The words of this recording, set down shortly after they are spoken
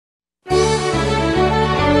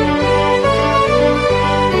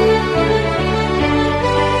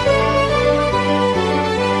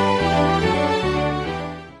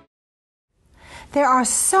There are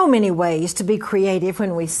so many ways to be creative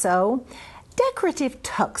when we sew. Decorative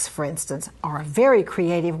tucks, for instance, are a very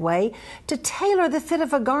creative way to tailor the fit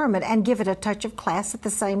of a garment and give it a touch of class at the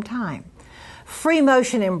same time. Free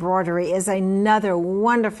motion embroidery is another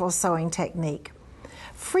wonderful sewing technique.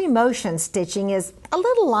 Free motion stitching is a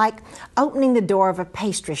little like opening the door of a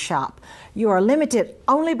pastry shop. You are limited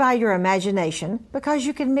only by your imagination because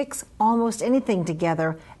you can mix almost anything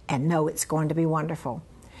together and know it's going to be wonderful.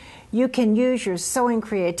 You can use your sewing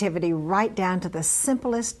creativity right down to the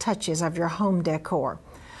simplest touches of your home decor,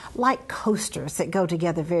 like coasters that go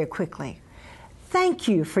together very quickly. Thank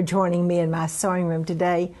you for joining me in my sewing room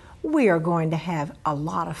today. We are going to have a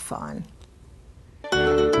lot of fun.